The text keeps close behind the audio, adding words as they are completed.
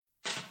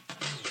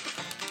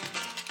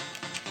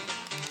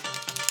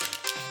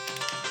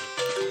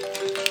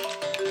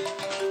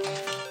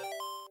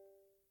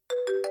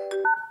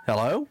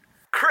Hello?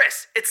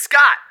 Chris, it's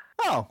Scott.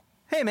 Oh,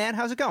 hey man,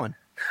 how's it going?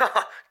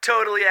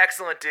 Totally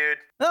excellent, dude.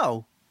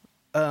 Oh,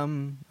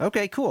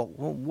 okay, cool.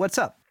 Well, what's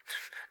up?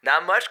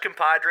 Not much,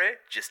 compadre.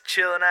 Just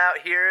chilling out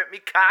here at mi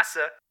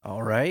casa.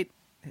 All right.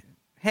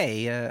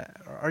 Hey,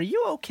 are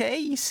you okay?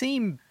 You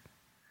seem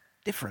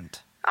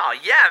different. Oh,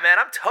 yeah, man,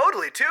 I'm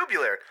totally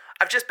tubular.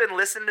 I've just been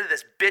listening to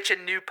this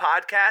bitchin' new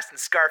podcast and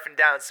scarfing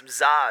down some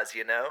Zaz,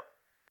 you know?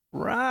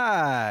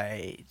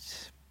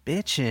 Right.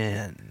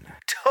 Bitchin'.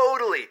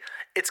 Totally.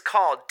 It's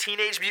called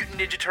Teenage Mutant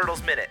Ninja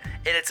Turtles Minute,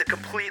 and it's a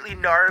completely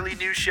gnarly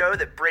new show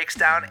that breaks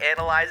down,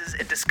 analyzes,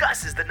 and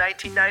discusses the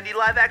 1990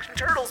 live-action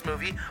Turtles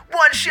movie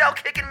one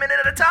shell-kicking minute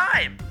at a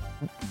time.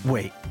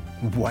 Wait,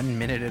 1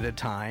 minute at a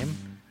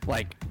time?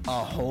 Like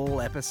a whole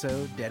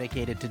episode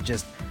dedicated to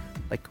just,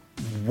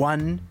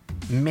 1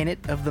 minute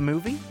of the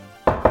movie?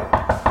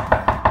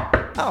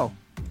 Oh,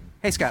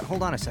 hey Scott,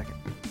 hold on a second.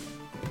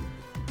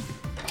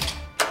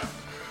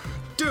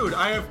 Dude,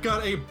 I have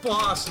got a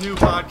boss new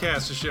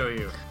podcast to show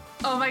you.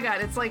 Oh my god,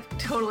 it's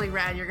totally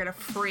rad. You're gonna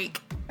freak.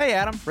 Hey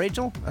Adam,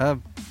 Rachel,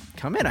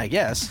 come in, I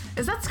guess.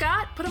 Is that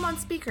Scott? Put him on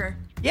speaker.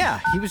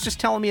 Yeah, he was just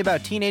telling me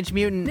about Teenage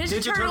Mutant...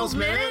 Ninja Turtles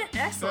Minute?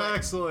 Excellent.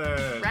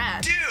 Excellent.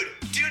 Rad.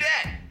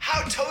 Dudette,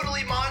 how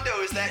totally mondo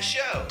is that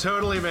show?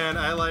 Totally, man.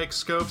 I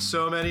scoped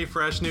so many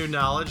fresh new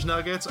knowledge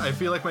nuggets. I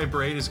feel like my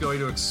brain is going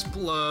to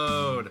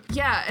explode.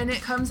 Yeah, and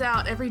it comes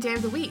out every day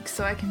of the week,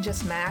 so I can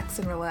just max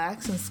and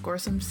relax and score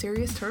some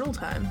serious turtle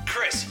time.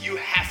 Chris, you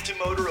have to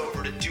motor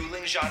over to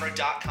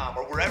duelinggenre.com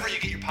or wherever you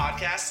get your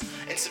podcasts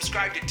and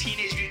subscribe to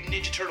Teenage Mutant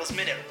Ninja Turtles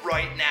Minute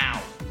right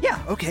now. Yeah,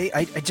 okay,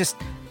 I just...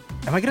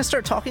 Am I gonna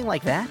start talking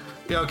like that?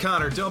 Yo,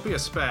 Connor, don't be a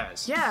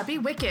spaz. Yeah, be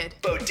wicked.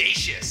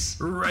 Bodacious.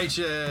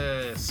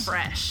 Righteous.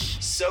 Fresh.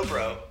 So,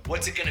 bro,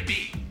 what's it gonna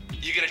be?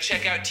 You gonna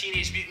check out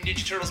Teenage Mutant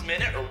Ninja Turtles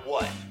Minute or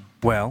what?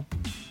 Well,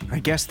 I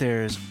guess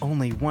there's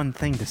only one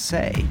thing to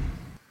say.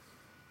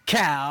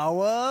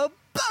 Cowabunga!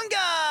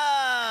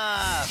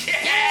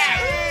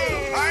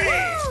 Yeah!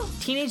 Party!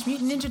 Teenage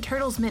Mutant Ninja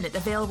Turtles Minute,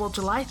 available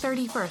July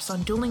 31st on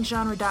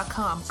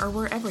duelinggenre.com or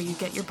wherever you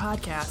get your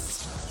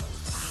podcasts.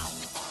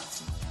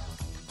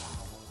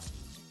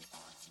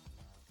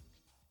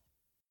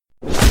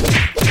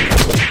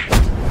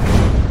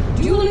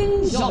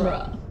 Dueling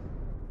Genre.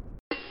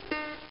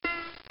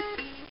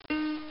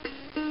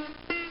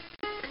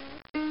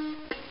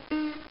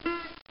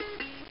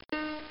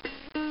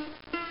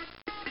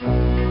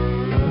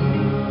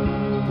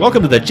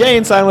 Welcome to the Jay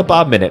and Silent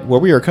Bob Minute, where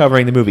we are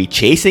covering the movie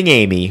Chasing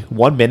Amy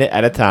 1 minute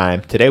at a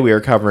time. Today we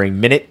are covering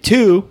Minute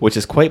 2, which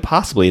is quite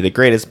possibly the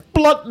greatest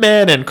blunt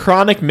man and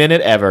chronic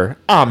minute ever.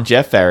 I'm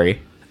Jeff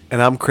Ferry.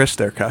 And I'm Chris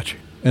Derkach.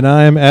 And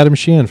I'm Adam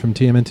Sheehan from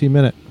TMNT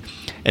Minute.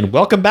 And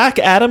welcome back,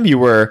 Adam. You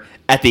were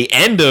at the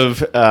end of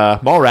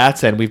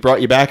Mallrats, and we've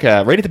brought you back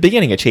right at the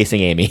beginning of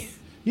Chasing Amy.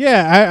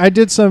 Yeah, I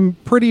did some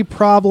pretty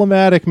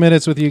problematic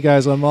minutes with you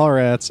guys on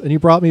Mallrats, and you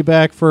brought me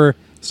back for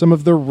some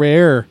of the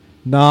rare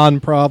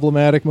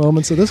non-problematic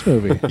moments of this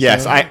movie.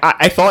 Yes, so.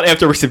 I thought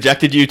after we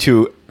subjected you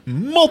to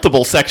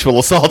multiple sexual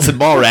assaults in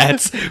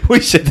Mallrats,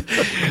 we should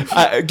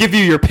give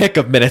you your pick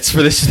of minutes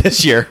for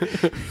this year.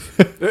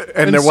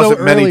 and there wasn't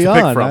so many to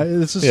pick on, from.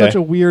 This is such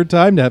a weird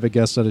time to have a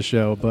guest on a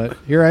show, but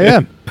here I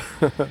am.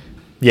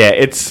 Yeah,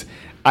 it's...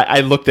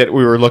 we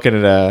were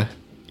looking at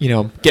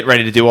getting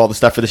ready to do all the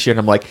stuff for this year, and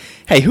I'm like,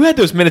 hey, who had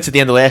those minutes at the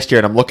end of last year?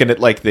 And I'm looking at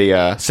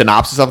the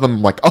synopsis of them.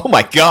 I'm like, oh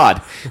my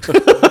god,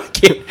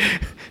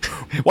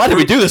 why did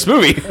we do this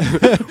movie?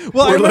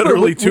 Well, We're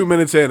literally 2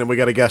 minutes in, and we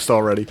got a guest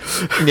already.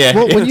 Yeah.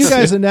 Well, when you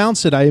guys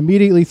announced it, I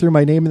immediately threw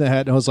my name in the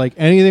hat, and I was like,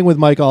 anything with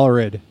Mike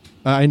Allred.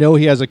 I know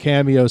he has a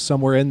cameo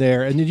somewhere in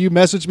there, and then you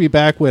messaged me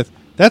back with,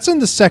 that's in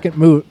the second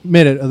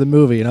minute of the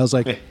movie, and I was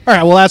like, all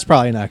right, well, that's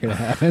probably not going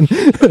to happen.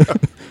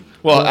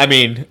 Well, I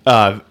mean,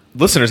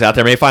 listeners out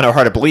there may find it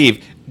hard to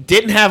believe,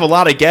 didn't have a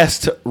lot of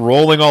guests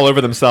rolling all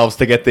over themselves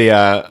to get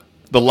the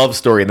love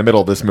story in the middle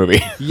of this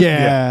movie.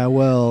 Yeah,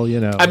 well,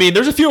 I mean,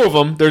 there's a few of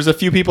them. There's a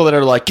few people that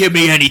are like, give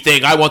me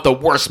anything. I want the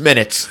worst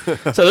minutes. So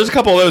there's a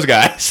couple of those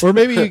guys. Or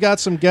maybe you got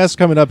some guests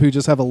coming up who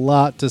just have a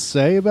lot to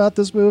say about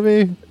this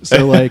movie.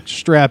 So,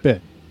 strap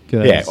in.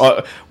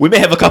 Yeah, we may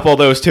have a couple of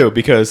those, too,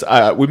 because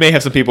we may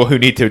have some people who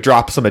need to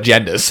drop some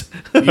agendas.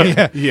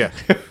 Yeah.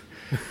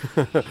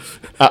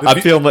 I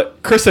feel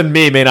that Chris and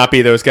me may not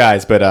be those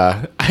guys, but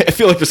I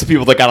feel like there's some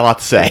people that got a lot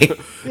to say.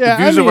 The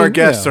views of our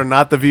guests are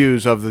not the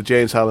views of the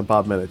Jay and Silent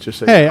Bob Minute. Just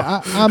so hey, you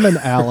know. I'm an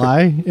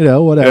ally,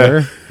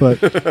 whatever.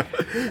 But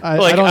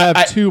I don't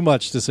have too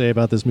much to say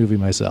about this movie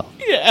myself.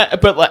 Yeah,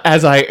 but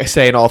as I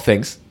say in all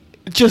things,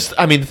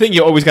 the thing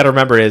you always got to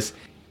remember is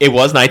it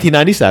was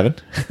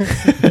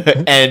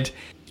 1997, and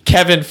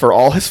Kevin, for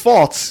all his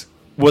faults,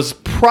 was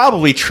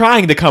probably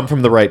trying to come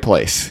from the right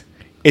place.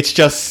 It's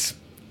just...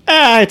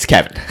 it's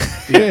Kevin.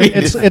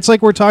 It's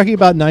like we're talking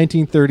about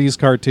 1930s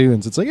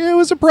cartoons. It's like it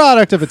was a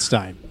product of its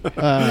time.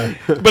 But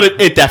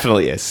it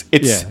definitely is.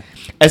 It's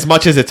as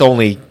much as it's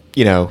only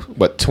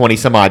 20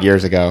 some odd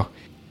years ago.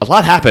 A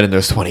lot happened in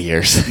those 20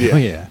 years. Yeah. Oh,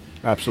 yeah,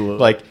 absolutely.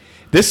 Like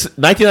this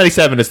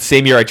 1997 is the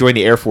same year I joined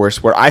the Air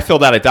Force, where I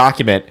filled out a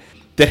document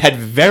that had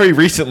very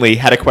recently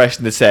had a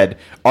question that said,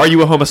 "Are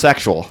you a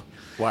homosexual?"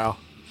 Wow.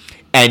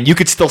 And you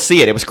could still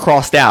see it. It was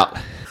crossed out.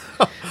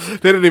 They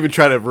didn't even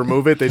try to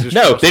remove it. They just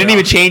No, crossed they it didn't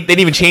even out. change. They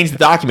didn't even change the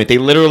document. They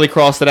literally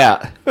crossed it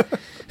out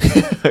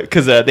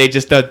because they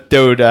just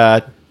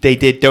they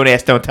did don't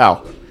ask, don't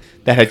tell.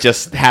 That had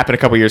just happened a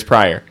couple years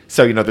prior.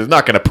 So they're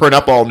not going to print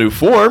up all new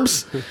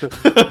forms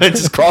and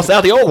just cross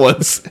out the old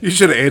ones. You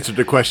should have answered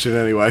the question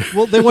anyway.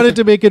 Well, they wanted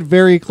to make it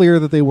very clear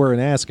that they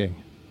weren't asking.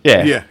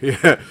 Yeah,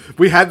 Yeah.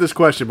 We had this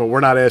question, but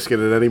we're not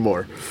asking it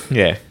anymore.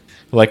 yeah.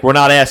 Like we're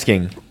not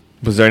asking.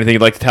 Was there anything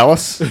you'd like to tell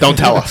us? Don't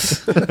tell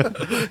us.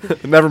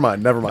 Never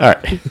mind.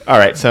 All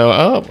right.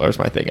 So, where's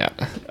my thing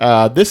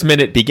at? This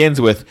minute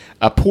begins with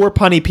a poor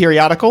punny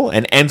periodical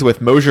and ends with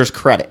Mosier's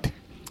credit.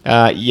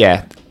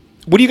 Yeah.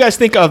 What do you guys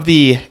think of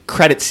the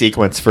credit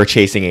sequence for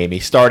Chasing Amy?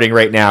 Starting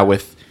right now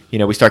with,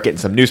 we start getting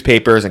some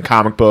newspapers and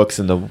comic books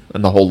and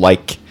the whole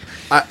like.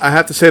 I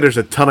have to say there's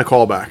a ton of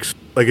callbacks.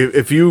 Like,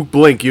 if you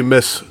blink, you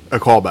miss a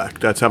callback.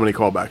 That's how many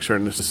callbacks are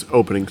in this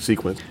opening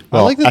sequence.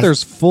 I like that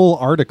there's full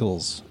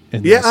articles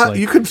in this. Yeah,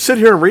 you could sit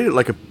here and read it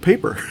like a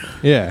paper.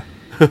 Yeah.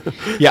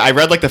 Yeah, I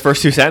read like the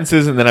first 2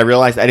 sentences and then I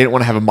realized I didn't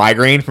want to have a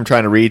migraine from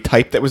trying to read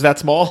type that was that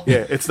small.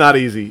 Yeah, it's not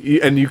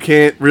easy. And you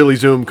can't really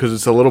zoom because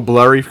it's a little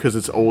blurry because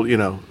it's old,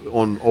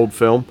 on old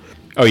film.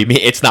 Oh, you mean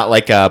it's not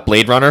like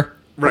Blade Runner?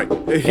 Right.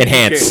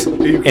 Enhance.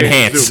 You can't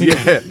Enhance. zoom.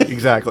 Yeah,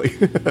 exactly.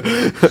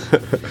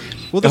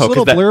 Well, this 'cause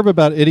little that- blurb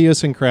about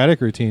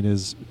idiosyncratic routine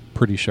is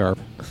pretty sharp.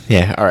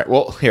 Yeah, all right.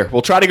 Well, here,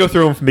 we'll try to go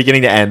through them from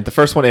beginning to end. The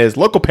first one is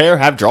local pair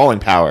have drawing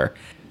power.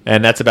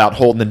 And that's about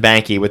Holden and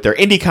Banky with their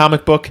indie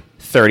comic book,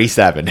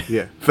 37.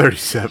 Yeah,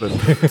 37.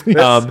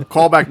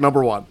 Callback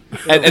number 1.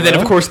 And then,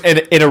 of course,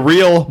 in a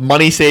real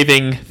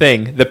money-saving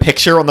thing, the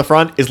picture on the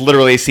front is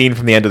literally a scene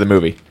from the end of the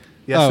movie.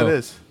 Yes, Oh. it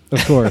is.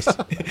 Of course.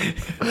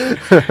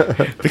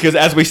 Because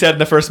as we said in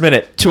the first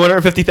minute,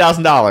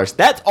 $250,000.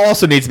 That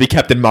also needs to be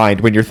kept in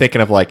mind when you're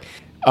thinking of, like,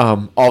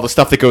 all the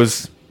stuff that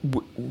goes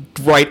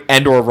right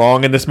and or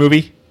wrong in this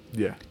movie.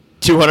 Yeah.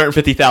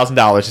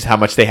 $250,000 is how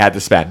much they had to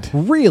spend.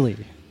 Really?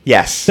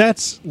 Yes.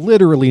 That's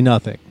literally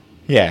nothing.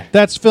 Yeah.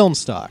 That's film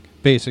stock,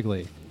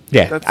 basically.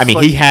 Yeah. That's I mean,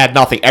 like- he had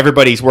nothing.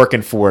 Everybody's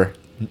working for,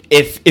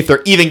 if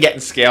they're even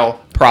getting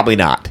scale, probably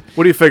not.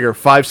 What do you figure?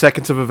 5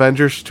 seconds of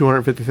Avengers,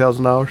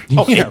 $250,000?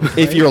 Oh,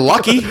 if you're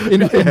lucky.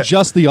 In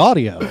just the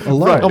audio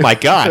alone. Oh my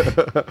God.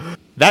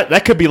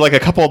 That could be like a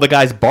couple of the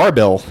guys' bar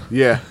bill.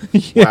 Yeah.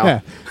 Yeah.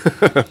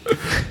 Wow.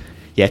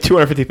 Yeah,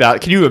 $250,000.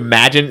 Can you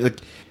imagine? Like,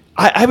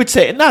 I would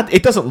say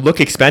it doesn't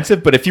look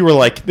expensive, but if you were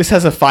like, this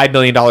has a $5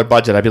 million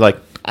budget, I'd be like,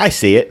 I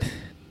see it.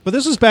 But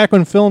this is back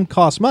when film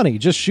cost money.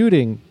 Just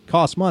shooting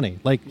cost money.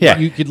 Like, Yeah.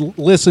 you could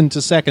listen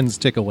to seconds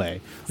tick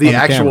away. The on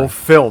actual camera.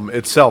 film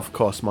itself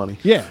costs money.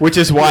 Yeah. Which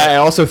is why I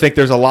also think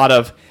there's a lot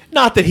of,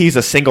 not that he's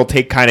a single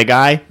take kind of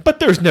guy, but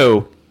there's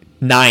no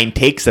 9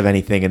 takes of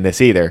anything in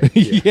this either.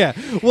 Yeah.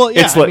 Well,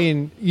 yeah. It's like- I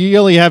mean, you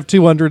only have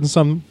 $200 and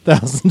some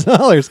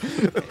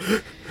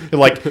 $1,000.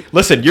 Like,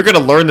 listen, you're going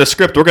to learn the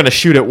script. We're going to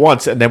shoot it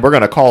once, and then we're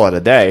going to call it a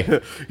day.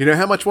 You know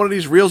how much one of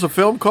these reels of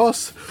film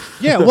costs?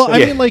 Yeah. Well, I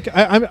Yeah. mean, like,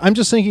 I'm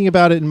just thinking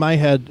about it in my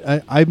head.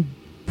 I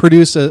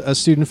produced a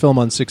student film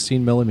on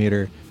 16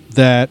 millimeter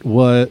that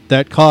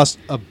cost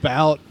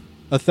about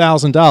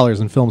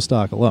 $1,000 in film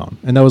stock alone,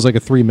 and that was like a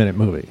 3-minute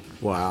movie.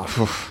 Wow.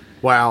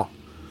 Wow.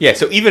 Yeah,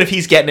 so even if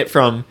he's getting it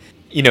from,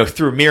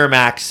 through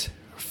Miramax,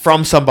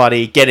 from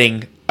somebody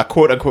getting a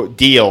quote-unquote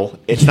deal,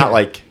 it's not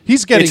like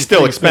He's getting it's still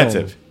free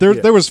expensive. film.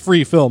 There was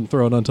free film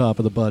thrown on top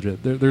of the budget.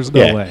 There's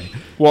no way.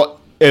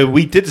 Well,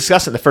 we did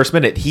discuss it in the first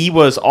minute. He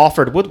was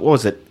offered, what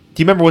was it?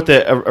 Do you remember what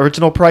the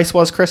original price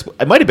was, Chris?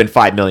 It might have been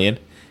 $5 million.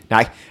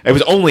 Now, it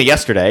was only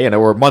yesterday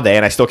or Monday,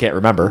 and I still can't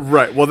remember.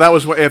 Right. Well, that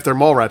was after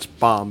Mallrats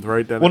bombed,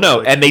 right? Then Well, it was no,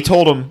 like- and they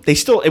told him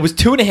it was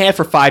 2.5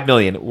 or $5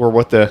 million were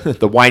what the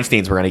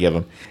Weinsteins were going to give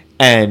him,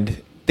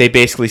 and they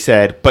basically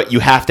said, but you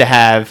have to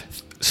have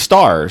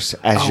stars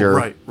as you're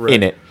right.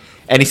 in it.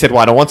 And he said, well,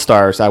 I don't want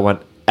stars. I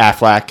want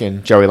Affleck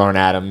and Joey Lauren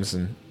Adams,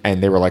 and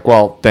they were like,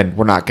 well, then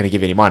we're not going to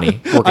give you any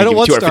money. We're I going don't to give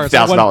want you stars.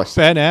 I want $250,000.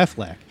 Ben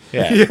Affleck.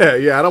 Yeah.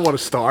 Yeah. I don't want a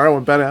star. I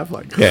want Ben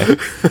Affleck.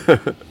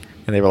 Yeah.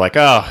 And they were like,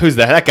 oh, who's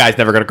that? That guy's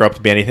never going to grow up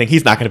to be anything.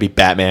 He's not going to be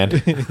Batman.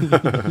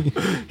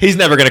 He's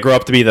never going to grow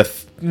up to be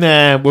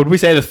would we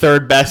say the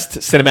third best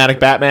cinematic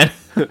Batman?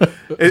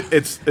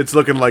 It's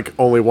looking like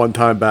only one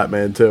time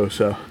Batman too.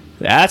 So.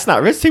 That's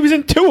not risk. He was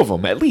in 2 of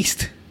them, at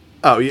least.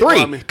 Oh yeah. 3, well,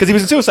 I mean, because he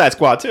was in Suicide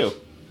Squad, too.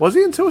 was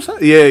he in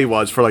Suicide? Yeah, he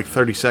was for like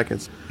 30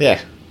 seconds.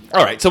 Yeah.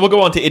 All right, so we'll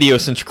go on to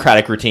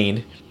Idiosyncratic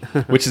Routine,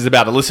 which is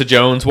about Alyssa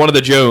Jones, one of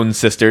the Jones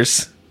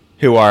sisters,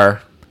 who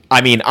are... I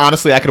mean,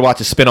 honestly, I could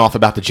watch a spin-off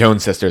about the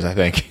Jones sisters, I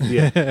think.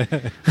 Yeah.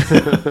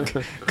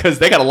 Because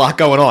they got a lot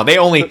going on.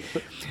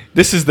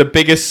 This is the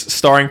biggest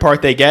starring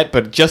part they get,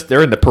 but just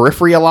they're in the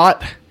periphery a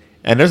lot,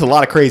 and there's a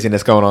lot of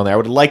craziness going on there. I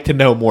would like to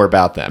know more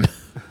about them.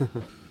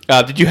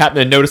 Did you happen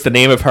to notice the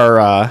name of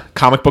her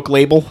comic book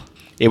label?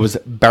 It was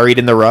Buried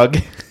in the Rug.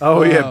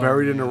 Oh yeah,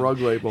 buried in a rug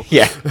label.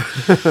 Yeah.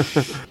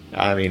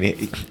 I mean,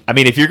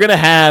 if you're gonna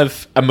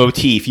have a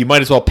motif, you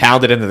might as well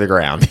pound it into the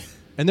ground.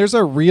 And there's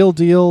a real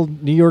deal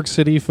New York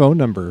City phone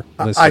number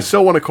listed. I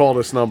so want to call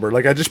this number.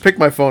 Like, I just picked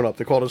my phone up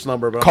to call this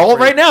number. But I'm Call it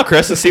afraid- right now,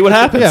 Chris, and see what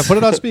happens. Yeah, put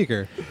it on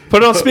speaker.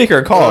 Put it on speaker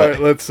and call All it. right,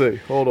 let's see.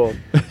 Hold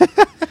on.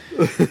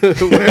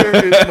 Where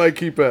is my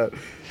keypad?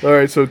 All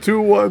right, so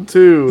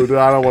 212.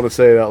 I don't want to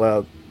say it out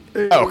loud.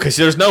 Oh, because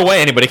there's no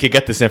way anybody could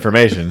get this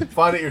information.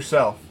 Find it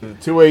yourself.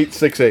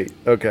 2868.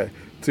 Okay.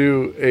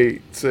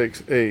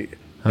 2868.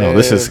 Oh,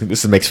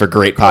 this makes for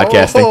great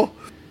podcasting. Oh,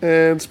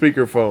 and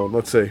speakerphone.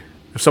 Let's see.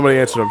 If somebody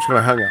answers, I'm just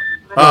going to hang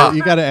up.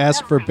 You got to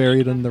ask for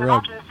Buried in the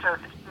Rug.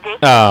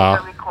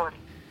 Oh.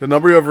 The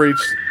number you have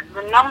reached.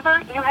 The number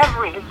you have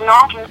reached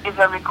is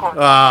a recording.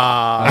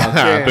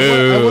 Ah, Boo.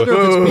 I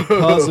wonder if it's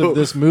because of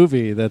this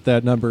movie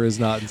that number is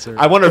not inserted.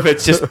 I wonder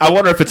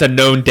if it's a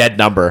known dead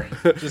number.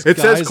 Just it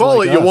says guys call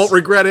like it. You us. won't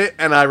regret it,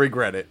 and I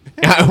regret it.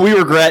 We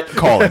regret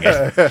calling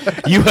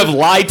it. You have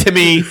lied to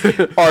me.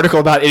 Article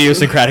about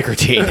idiosyncratic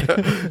routine.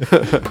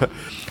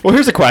 Well,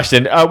 here's a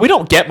question. We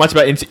don't get much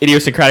about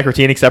idiosyncratic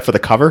routine except for the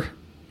cover.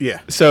 Yeah.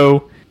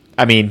 So,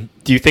 I mean,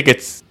 do you think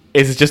is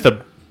it just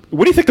a?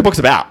 What do you think the book's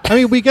about? I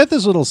mean, we get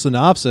this little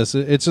synopsis.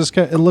 It's just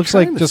it looks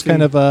trying like to just see.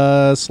 kind of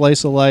a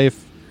slice of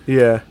life,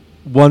 Yeah.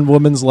 one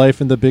woman's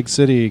life in the big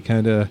city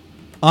kind of.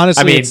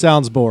 Honestly, I mean- it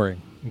sounds boring.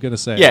 I'm gonna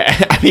say. Yeah,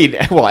 I mean,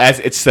 well, as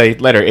it's a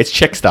letter, it's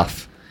chick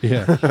stuff.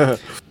 Yeah.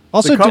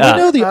 Also, do cover- we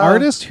know the uh,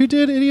 artist who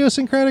did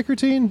Idiosyncratic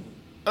Routine?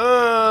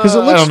 Because it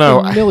I looks don't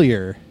know.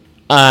 familiar.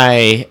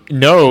 I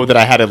know that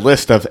I had a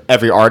list of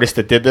every artist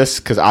that did this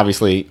because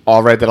obviously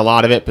Allred did a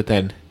lot of it, but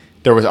then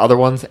there was other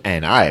ones,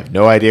 and I have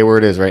no idea where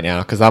it is right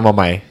now because I'm on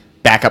my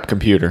backup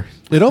computer.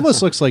 It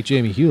almost looks like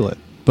Jamie Hewlett,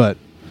 but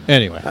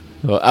anyway.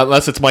 Well,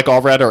 unless it's Mike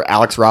Allred or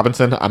Alex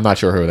Robinson, I'm not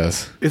sure who it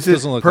is. Is it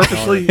Doesn't look like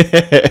purposely?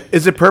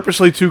 Is it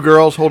purposely two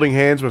girls holding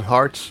hands with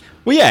hearts?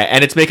 Well, yeah,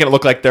 and it's making it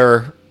look like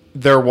they're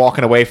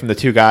walking away from the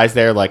two guys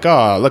there, like,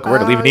 oh, look,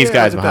 we're leaving these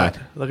guys look at behind.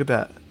 that. Look at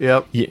that.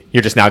 Yep.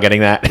 You're just now getting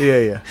that.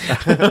 Yeah.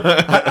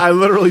 I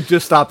literally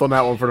just stopped on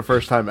that one for the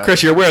first time.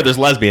 Chris, you're aware there's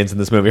lesbians in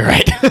this movie,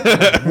 right?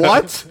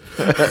 What?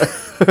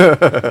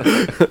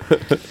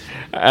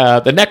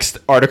 The next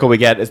article we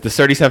get is the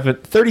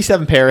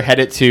 37 pair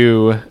headed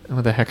to...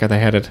 What the heck are they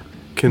headed?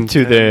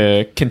 To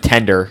the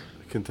Contender.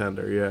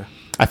 Contender, yeah.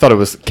 I thought it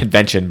was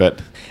Convention,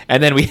 but...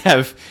 And then we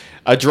have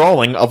a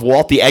drawing of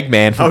Walt the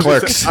Eggman I from was gonna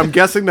Clerks. say, I'm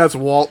guessing that's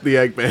Walt the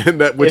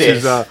Eggman, which It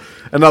is is.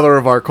 another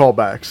of our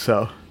callbacks.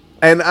 So,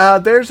 and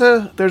there's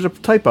a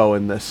typo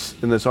in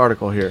this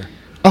article here.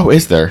 Oh,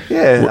 is there?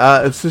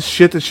 Yeah, it's this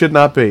shit that should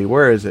not be.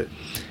 Where is it?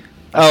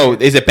 Oh,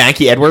 is it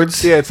Banky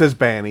Edwards? Yeah, it says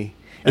Banny.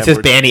 It says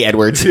Banny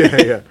Edwards.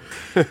 Yeah.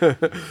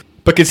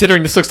 But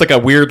considering this looks like a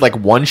weird, like,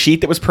 one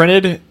sheet that was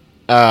printed,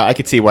 I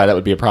could see why that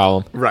would be a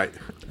problem. Right.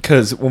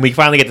 Because when we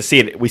finally get to see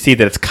it, we see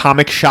that it's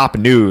Comic Shop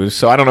News.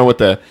 So I don't know what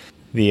the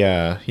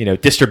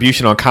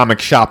distribution on Comic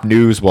Shop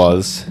News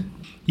was.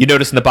 You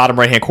notice in the bottom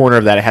right-hand corner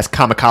of that, it has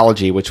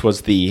Comicology, which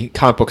was the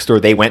comic book store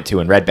they went to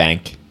in Red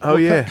Bank. Oh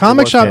yeah.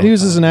 Comic Shop okay.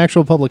 News is an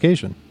actual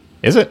publication.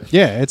 Is it?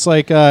 Yeah, it's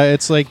like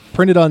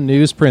printed on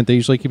newsprint. They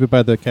usually keep it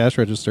by the cash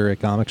register at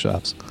comic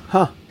shops.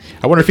 I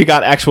wonder if he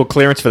got actual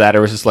clearance for that,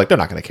 or was just like, they're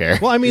not going to care.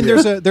 Well, I mean,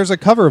 there's a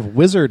cover of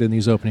Wizard in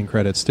these opening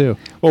credits too.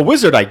 Well,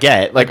 Wizard I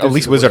get. Like, at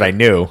least Wizard I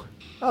knew.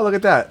 Oh, look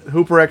at that.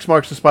 Hooper X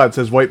marks the spot. It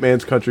says White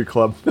Man's Country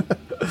Club.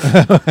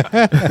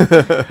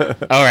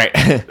 All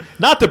right.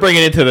 Not to bring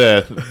it into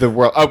the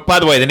world. Oh, by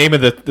the way, the name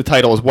of the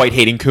title is White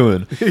Hating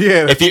Coon.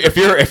 Yeah.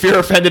 If you're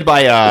offended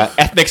by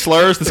ethnic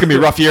slurs, this is going to be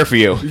a rough year for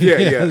you.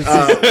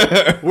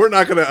 Yeah. We're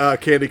not gonna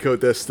candy coat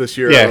this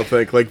year. I Yeah. don't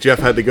think. Like Jeff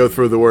had to go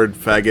through the word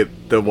faggot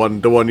the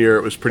one year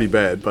it was pretty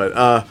bad. But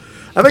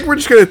I think we're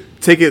just gonna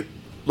take it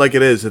like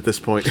it is at this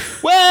point.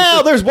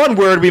 Well, there's one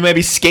word we may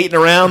be skating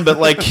around, but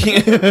like,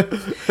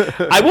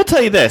 I will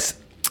tell you this: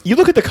 you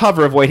look at the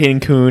cover of White Hating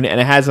Coon, and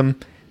it has them.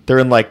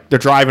 They're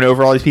driving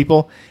over all these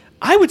people.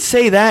 I would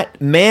say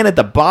that man at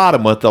the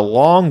bottom with the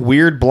long,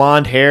 weird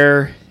blonde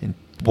hair and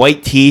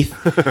white teeth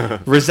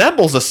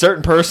resembles a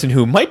certain person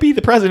who might be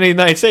the president of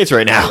the United States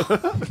right now.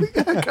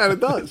 It kind of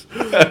does.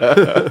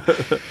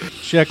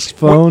 Checks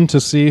phone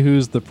to see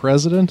who's the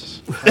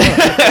president.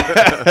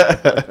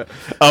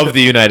 Of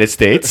the United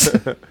States.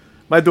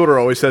 My daughter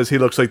always says he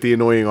looks like the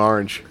annoying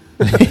orange.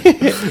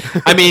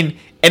 I mean,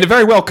 and it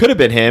very well could have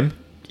been him.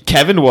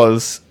 Kevin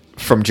was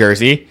from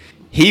Jersey.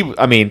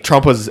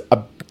 Trump was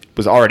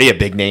already a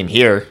big name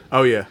here.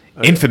 Oh yeah.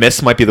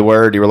 Infamous might be the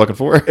word you were looking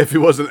for. If he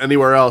wasn't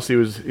anywhere else, he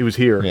was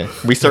here. Yeah,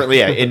 we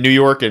certainly in New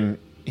York and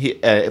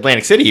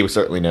Atlantic City, he was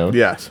certainly known.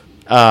 Yes.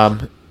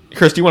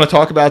 Chris, do you want to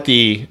talk about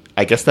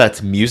I guess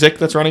that's music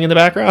that's running in the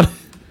background?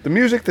 The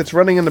music that's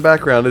running in the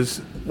background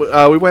is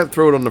we went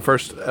through it on the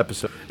first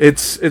episode.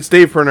 It's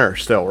Dave Perneur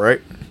still,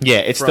 right? Yeah,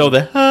 it's still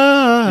the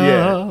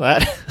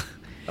that.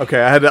 Okay,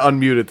 I had to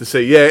unmute it to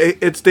say, yeah,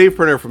 it's Dave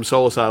Perneur from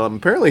Soul Asylum.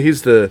 Apparently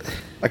he's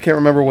I can't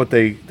remember what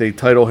they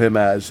title him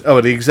as.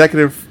 Oh, the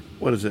executive,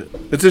 what is it?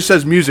 It just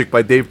says music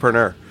by Dave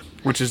Perneur,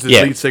 which is the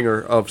lead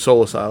singer of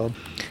Soul Asylum.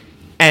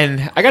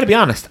 And I got to be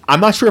honest, I'm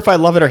not sure if I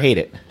love it or hate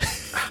it.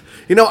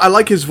 I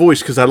like his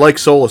voice because I like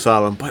Soul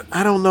Asylum, but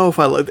I don't know if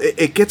I like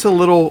it. Gets a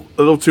little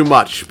too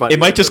much. But It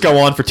might just go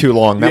on for too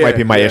long. That might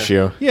be my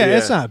issue. Yeah, Yeah.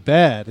 it's not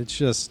bad. It's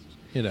just,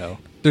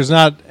 there's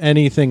not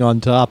anything on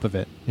top of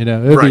it.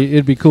 Right.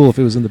 It'd be cool if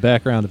it was in the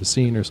background of a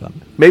scene or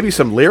something. maybe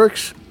some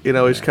lyrics.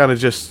 He's kind of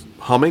just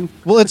humming.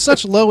 Well, it's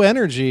such low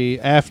energy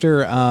after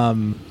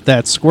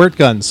that squirt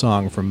gun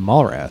song from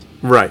Mallrats.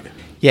 Right.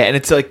 Yeah, and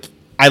it's like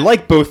I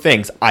like both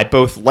things. I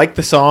both like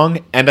the song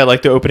and I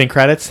like the opening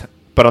credits,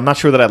 but I'm not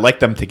sure that I like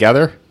them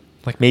together.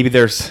 Like maybe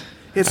there's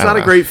It's I not don't a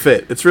know. great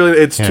fit. It's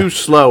Yeah. too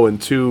slow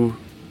and too,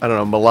 I don't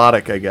know,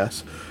 melodic, I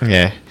guess.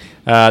 Yeah.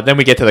 Then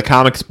we get to the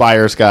Comics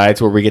Buyers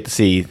Guides where we get to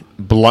see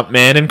Blunt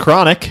Man and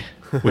Chronic,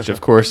 which of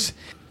course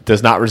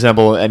does not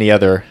resemble any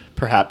other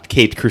perhaps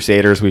Caped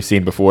Crusaders we've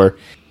seen before.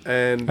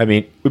 And I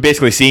mean, we've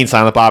basically seen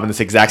Silent Bob in this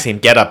exact same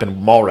getup in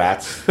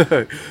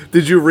Mallrats.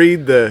 did you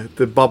read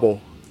the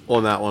bubble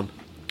on that one?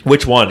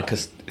 Which one?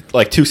 Because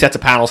like 2 sets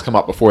of panels come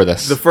up before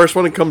this. The first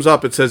one that comes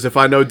up, it says, if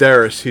I know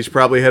Darius, he's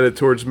probably headed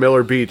towards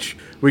Miller Beach.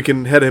 We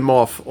can head him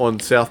off on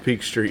South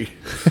Peak Street.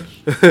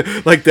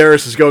 Like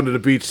Darius is going to the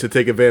beach to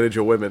take advantage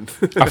of women.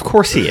 Of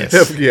course he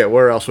is. Yeah,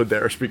 where else would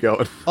Darius be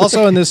going?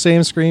 Also, in this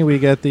same screen, we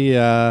get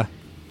the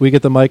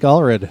Mike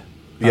Allred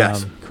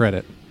Yes.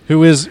 credit,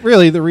 who is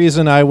really the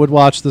reason I would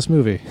watch this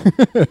movie.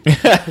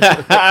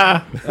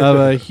 I'm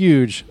a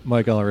huge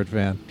Mike Allred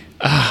fan.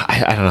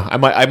 I don't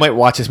know. I might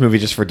watch this movie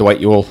just for Dwight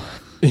Yule.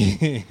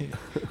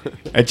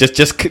 And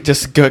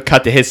just go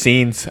cut to his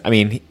scenes. I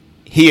mean,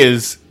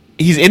 he's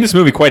in this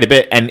movie quite a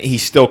bit, and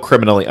he's still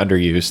criminally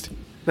underused.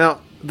 Now,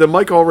 the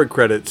Mike Allred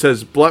credit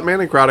says Blunt Man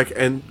and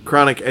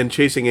Chronic and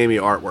Chasing Amy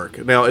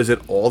artwork. Now, is it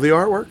all the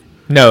artwork?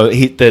 No,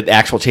 the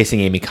actual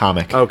Chasing Amy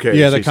comic. Okay.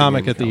 Yeah, the Chasing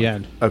comic Amy at the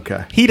end.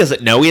 Okay. He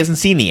doesn't know. He hasn't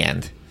seen the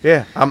end.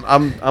 Yeah,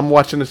 I'm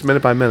watching this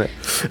minute by minute.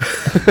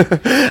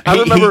 I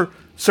remember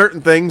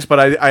certain things, but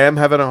I am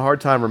having a hard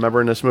time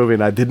remembering this movie,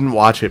 and I didn't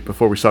watch it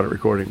before we started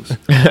recordings.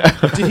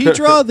 Did he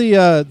draw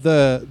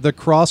the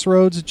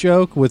Crossroads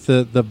joke with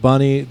the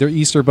bunny, the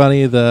Easter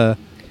bunny, the?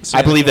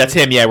 I believe that's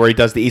him. Yeah, where he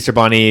does the Easter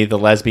Bunny, the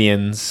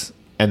lesbians,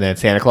 and then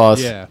Santa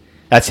Claus. Yeah.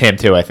 That's him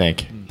too. I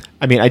think.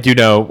 I mean, I do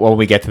know when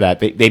we get to that,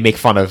 they make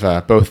fun of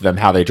both of them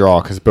how they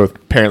draw because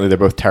apparently they're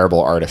both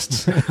terrible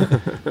artists.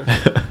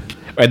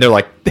 And they're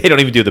like, they don't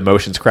even do the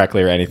motions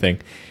correctly or anything.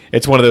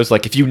 It's one of those,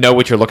 like, if you know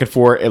what you're looking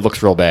for, it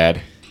looks real bad.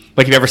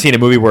 Like, have you ever seen a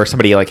movie where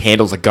somebody, like,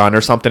 handles a gun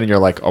or something, and you're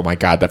like, oh, my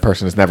God, that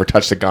person has never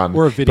touched a gun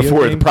Or a video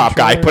before the game prop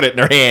guy controller? put it in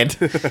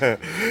their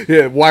hand.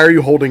 Yeah, why are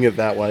you holding it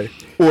that way?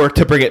 Or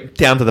to bring it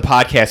down to the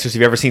podcasters, have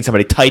you ever seen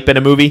somebody type in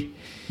a movie?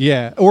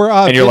 Yeah, or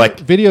And you're like-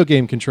 video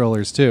game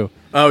controllers too.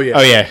 Oh, yeah.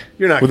 Oh, yeah.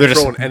 You're not Well, they're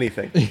just- controlling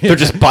anything. They're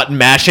just button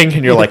mashing,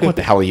 and you're like, what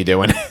the hell are you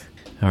doing?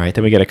 All right,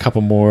 then we get a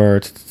couple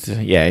more.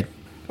 Yeah.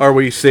 Are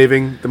we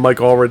saving the Mike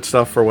Allred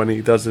stuff for when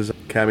he does his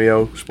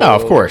cameo? Oh,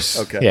 of course.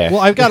 Okay. Yeah.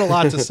 Well, I've got a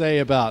lot to say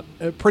about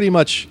pretty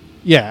much.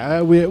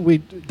 Yeah, we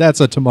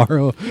that's a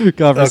tomorrow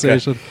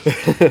conversation.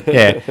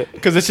 Yeah,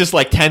 because it's just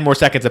like 10 more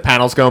seconds of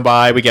panels going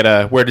by. We get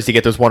a where does he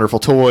get those wonderful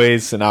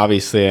toys, and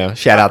obviously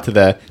shout out to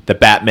the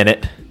Bat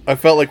Minute. I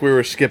felt like we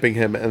were skipping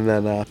him and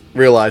then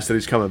realized that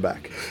he's coming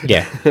back.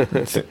 Yeah,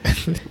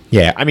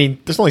 yeah. I mean,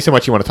 there's only so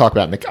much you want to talk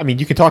about. I mean,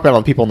 you can talk about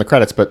all the people in the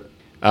credits, but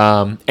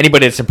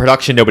anybody that's in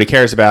production, nobody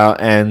cares about,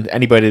 and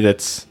anybody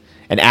that's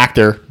an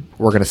actor,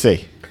 we're gonna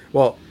see.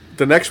 Well,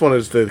 the next one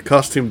is the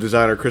costume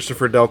designer,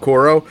 Christopher Del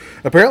Coro.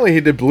 Apparently,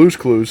 he did Blue's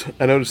Clues.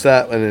 I noticed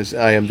that in his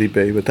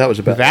IMDb, but that was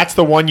about That's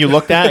the one you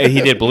looked at.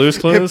 He did Blue's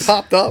it. Clues.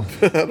 Popped up.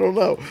 I don't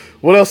know.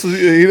 What else is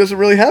he doesn't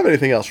really have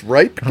anything else.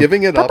 Ripe,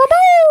 giving it up.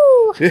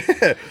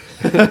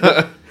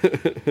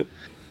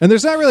 And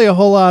there's not really a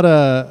whole lot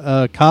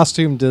of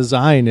costume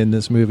design in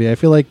this movie. I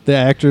feel like the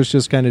actors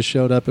just kind of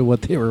showed up in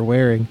what they were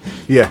wearing.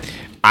 Yeah.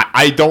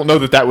 I don't know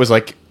that was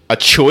like a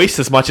choice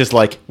as much as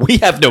like we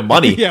have no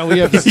money. Yeah, we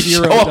have You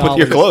 $0 show up with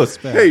your clothes.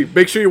 spent. Hey,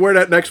 make sure you wear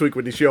that next week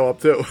when you show up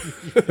too.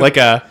 Like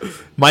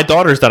my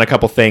daughter's done a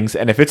couple things,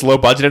 and if it's low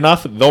budget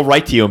enough, they'll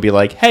write to you and be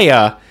like, hey,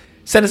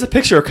 send us a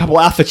picture of a couple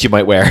outfits you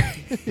might wear.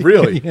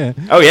 Really? Yeah.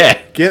 Oh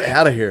yeah. Get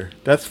out of here.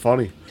 That's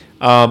funny.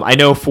 I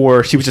know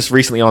she was just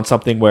recently on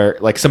something where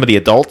like some of the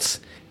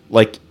adults,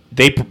 like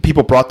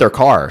people brought their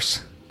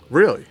cars.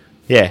 Really?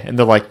 Yeah, and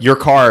they're like, your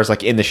car is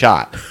like in the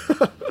shot.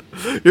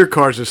 Your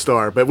car's a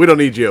star, but we don't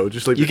need you.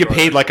 Just leave. You your get car.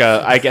 paid like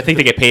I think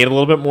they get paid a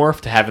little bit more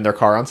to having their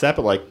car on set,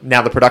 but like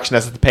now the production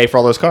has to pay for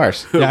all those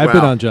cars. Yeah, I've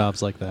been Wow. on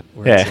jobs like that.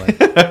 Where Yeah.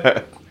 it's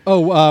like,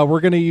 oh,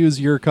 we're going to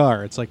use your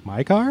car. It's like,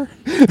 my car?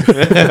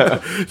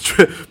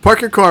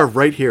 Park your car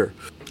right here.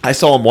 I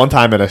saw them one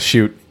time at a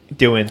shoot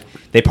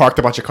they parked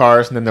a bunch of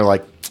cars and then they're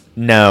like,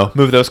 no,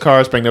 move those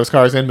cars, bring those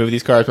cars in, move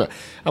these cars.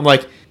 I'm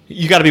like,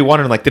 you got to be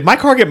wondering, like, did my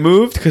car get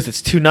moved because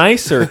it's too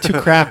nice or too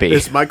crappy?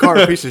 Is my car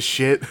a piece of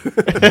shit?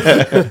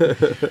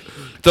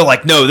 They're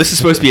like, no, this is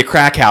supposed to be a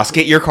crack house.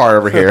 Get your car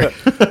over here.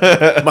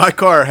 My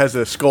car has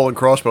a skull and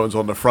crossbones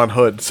on the front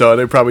hood, so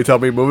they probably tell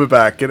me move it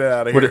back, get it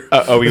out of here.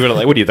 You would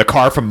like, what are you, the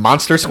car from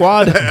Monster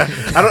Squad?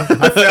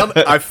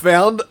 I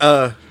found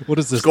What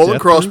is this? skull and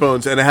Death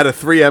crossbones, and it had a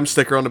 3M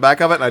sticker on the back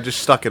of it, and I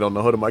just stuck it on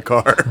the hood of my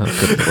car.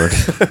 Good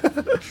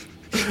word.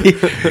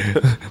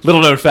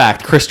 Little known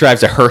fact: Chris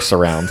drives a hearse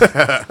around.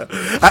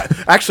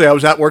 Actually, I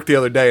was at work the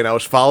other day and I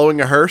was following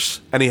a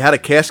hearse, and he had a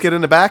casket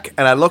in the back,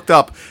 and I looked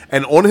up,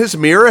 and on his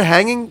mirror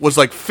hanging was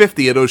like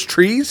 50 of those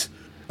trees.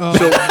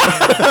 So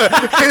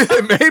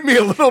it made me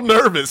a little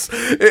nervous.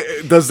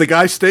 Does the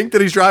guy stink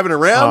that he's driving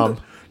around?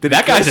 Did he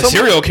that kill guy's a someone?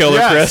 serial killer,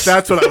 Yes, Chris.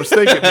 that's what I was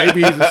thinking.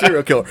 Maybe he's a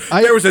serial killer.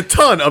 There was a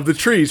ton of the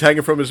trees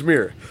hanging from his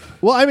mirror.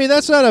 Well, I mean,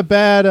 that's not a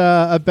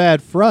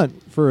bad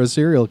front for a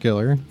serial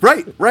killer.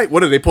 Right.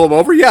 What did they pull him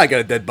over? Yeah, I got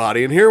a dead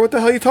body in here. What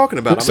the hell are you talking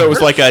about? So it was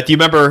like, do you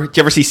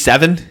ever see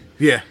Seven?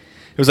 Yeah.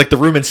 It was like the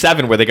room in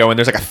Seven where they go and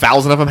there's like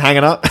 1,000 of them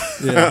hanging up.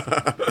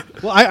 Yeah.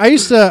 Well, I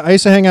used to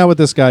hang out with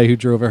this guy who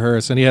drove a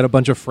hearse, and he had a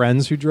bunch of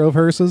friends who drove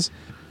hearses,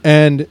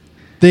 and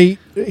he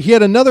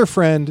had another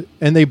friend,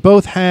 and they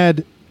both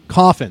had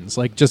coffins,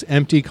 like just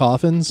empty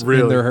coffins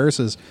in their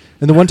hearses.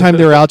 And the one time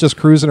they were out just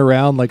cruising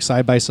around like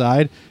side by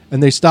side,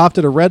 and they stopped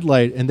at a red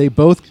light, and they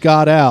both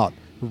got out,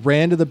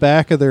 ran to the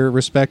back of their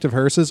respective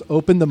hearses,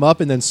 opened them up,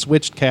 and then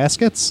switched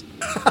caskets.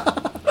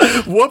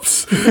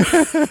 Whoops.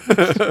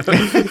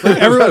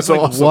 Everyone's like,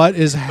 awesome. what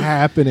is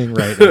happening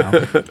right now?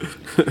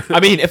 I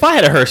mean, if I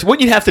had a hearse,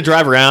 wouldn't you have to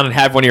drive around and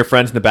have one of your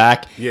friends in the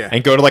back? Yeah.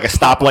 And go to like a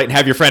stoplight and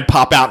have your friend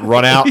pop out and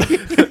run out?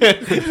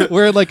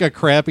 Wear like a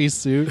crappy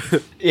suit.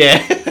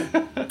 Yeah.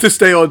 To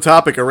stay on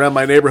topic, around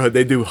my neighborhood,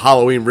 they do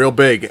Halloween real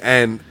big,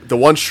 and the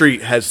one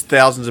street has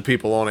thousands of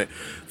people on it.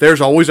 There's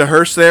always a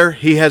hearse there.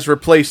 He has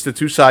replaced the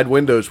two side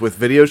windows with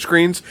video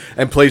screens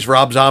and plays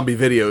Rob Zombie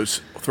videos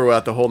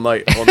throughout the whole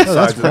night on the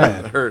sides of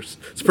the hearse.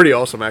 It's pretty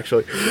awesome,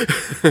 actually.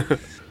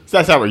 So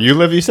that's not where you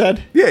live, you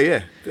said?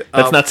 Yeah.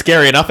 That's not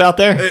scary enough out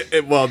there?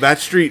 Well, that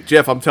street,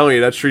 Jeff, I'm telling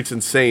you, that street's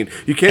insane.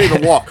 You can't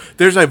even walk.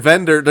 There's a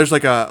vendor, there's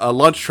like a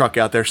lunch truck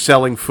out there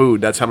selling food.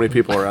 That's how many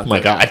people are out there. Oh,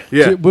 my God.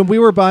 Yeah. When we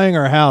were buying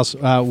our house,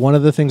 one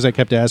of the things I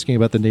kept asking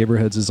about the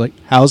neighborhoods is like,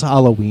 how's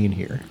Halloween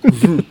here?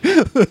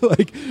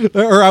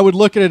 Or I would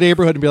look at a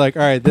neighborhood and be like,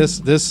 all right,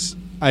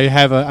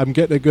 I'm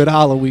getting a good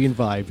Halloween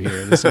vibe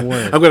here. This will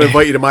work. I'm going to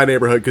invite you to my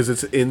neighborhood because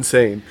it's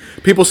insane.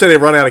 People say they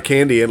run out of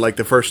candy in like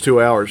the first 2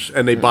 hours,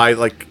 and they buy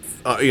like,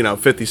 $50,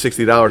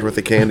 $60 worth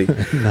of candy.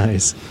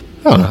 Nice.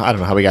 I don't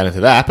know how we got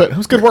into that, but it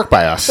was good work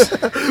by us.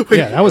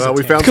 Yeah, that was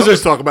we found something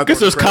to talk about.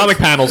 Because there's comic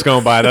panels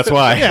going by, that's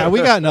why. Yeah,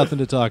 we got nothing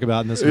to talk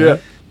about in this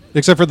minute.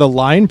 Except for the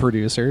line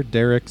producer,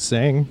 Derek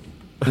Singh.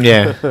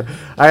 Yeah.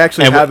 I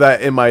actually have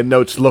that in my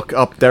notes. Look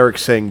up Derek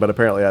Singh, but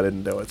apparently I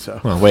didn't do it.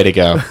 So, Well, way to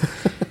go.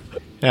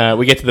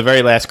 We get to the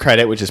very last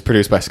credit, which is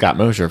produced by Scott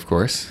Mosier, of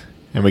course.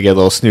 And we get a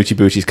little Snoochie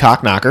Boochy's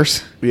Cock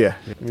Knockers. yeah.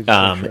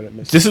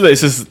 This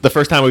is the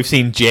first time we've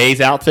seen Jay's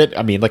outfit.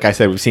 I mean, like I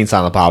said, we've seen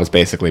Silent Bob's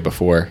basically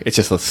before. It's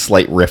just a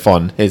slight riff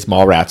on his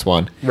Mallrats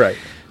one. Right.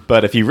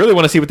 But if you really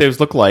want to see what those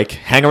look like,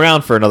 hang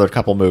around for another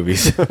couple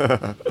movies.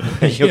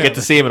 You'll get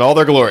to see them in all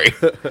their glory.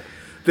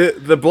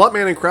 The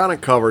Bluntman and Chronic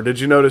cover. Did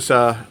you notice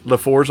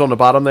LaFour's on the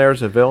bottom there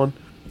as a villain?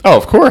 Oh,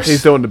 of course.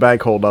 He's doing the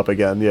bank hold up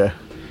again. Yeah.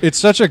 It's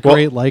such a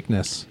great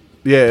likeness.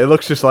 Yeah. It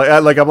looks just like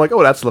I'm like,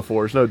 oh, that's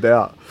LaFour's, no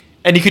doubt.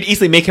 And you could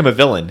easily make him a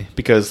villain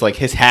because like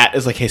his hat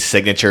is like his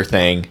signature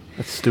thing.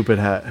 That stupid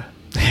hat.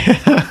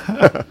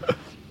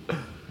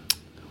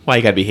 Why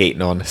you gotta be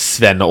hating on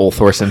Sven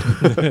Olthorsen?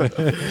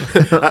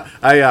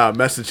 I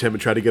messaged him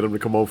and tried to get him to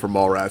come home from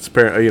Mallrats.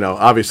 Apparently,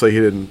 obviously he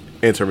didn't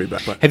answer me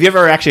back. But Have you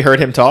ever actually heard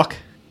him talk?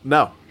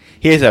 no.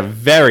 He has a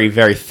very,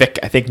 very thick,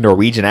 I think,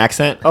 Norwegian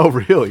accent. Oh,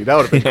 really? That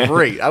would have been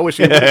great. I wish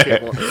he would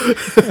have more.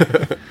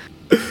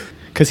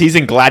 Because he's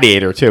in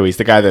Gladiator, too. He's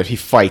the guy that he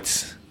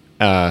fights.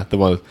 The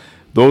one,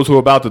 those who are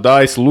about to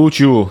die salute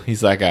you.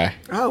 He's that guy.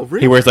 Oh,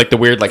 really? He wears like the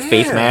weird like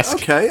face Yeah,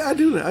 mask. Okay, I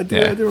do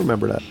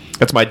remember that.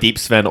 That's my deep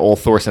Sven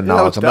Olthorsen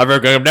knowledge. that- I'm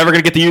never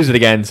gonna get to use it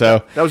again.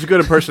 So, That was a good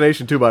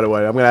impersonation too, by the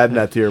way. I'm gonna add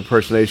that to your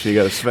impersonation. You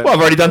got to spend, well, I've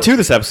already done 2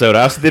 this episode.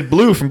 I also did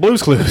Blue from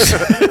Blue's Clues.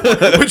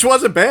 which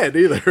wasn't bad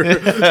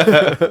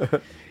either.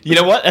 You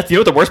know what? You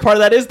know what the worst part of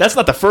that is? That's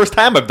not the first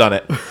time I've done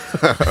it.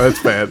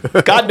 That's bad.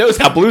 God knows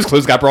how Blue's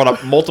Clues got brought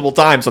up multiple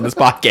times on this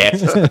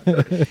podcast.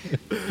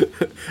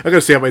 I'm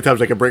gonna see how many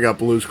times I can bring up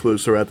Blue's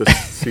Clues throughout this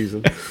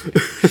season.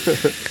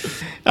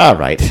 All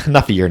right,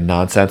 enough of your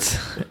nonsense.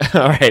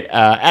 All right,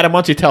 Adam, why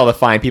don't you tell the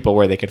fine people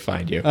where they can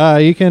find you?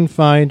 You can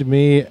find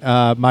me.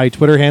 My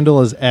Twitter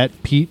handle is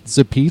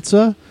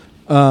 @PetzaPizza.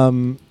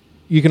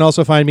 You can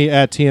also find me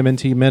at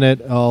TMNT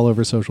Minute all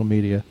over social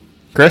media.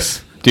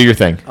 Chris, do your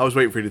thing. I was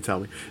waiting for you to tell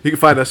me. You can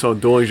find us on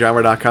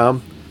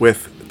duelinggenre.com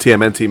with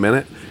TMNT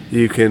Minute.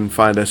 You can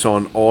find us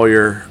on all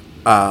your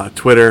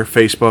Twitter,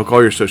 Facebook,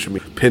 all your social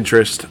media,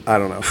 Pinterest. I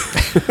don't know.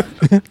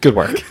 Good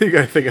work. You got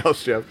anything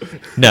else, Jeff?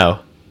 No.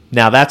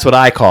 Now that's what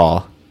I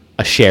call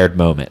a shared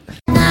moment.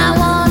 I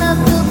wanna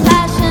feel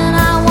passion,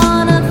 I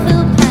wanna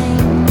feel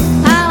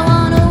pain. I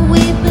wanna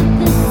weep at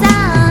the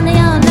sound of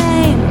your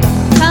name.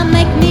 Come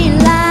make me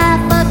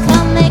laugh or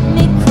come make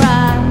me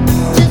cry.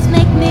 Just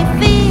make me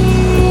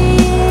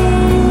feel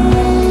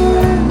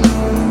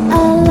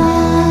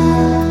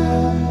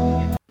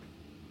alive.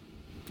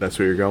 That's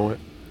where you're going with?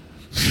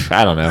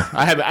 I don't know.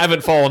 I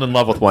haven't fallen in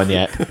love with one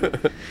yet.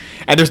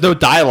 And there's no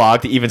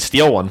dialogue to even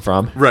steal one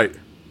from. Right.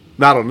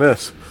 Not on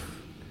this.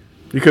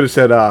 You could have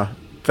said,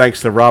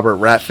 thanks to Robert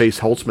Ratface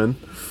Holtzman.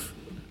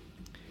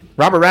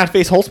 Robert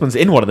Ratface Holtzman's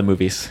in one of the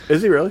movies.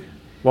 Is he really?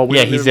 Well,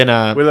 Yeah, he's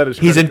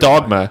in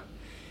Dogma.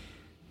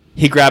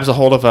 He grabs a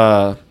hold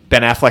of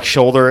Ben Affleck's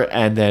shoulder,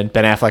 and then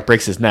Ben Affleck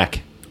breaks his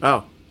neck.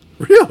 Oh,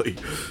 really?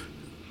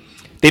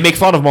 They make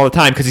fun of him all the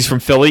time because he's from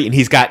Philly, and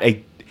he's got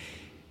a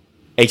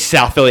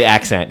South Philly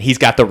accent. He's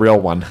got the real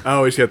one.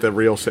 Oh, he's got the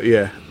real...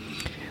 Yeah.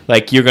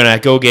 Like, you're gonna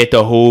go get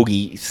the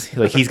hoagies.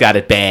 Like, he's got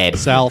it bad.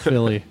 Sal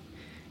Philly.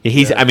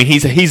 He's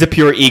a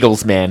pure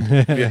Eagles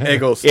man. Yeah,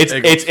 Eagles. It's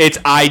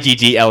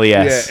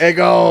IGGLES. Yeah,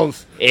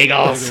 Eagles.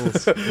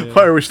 Eagles.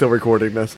 Why are we still recording this?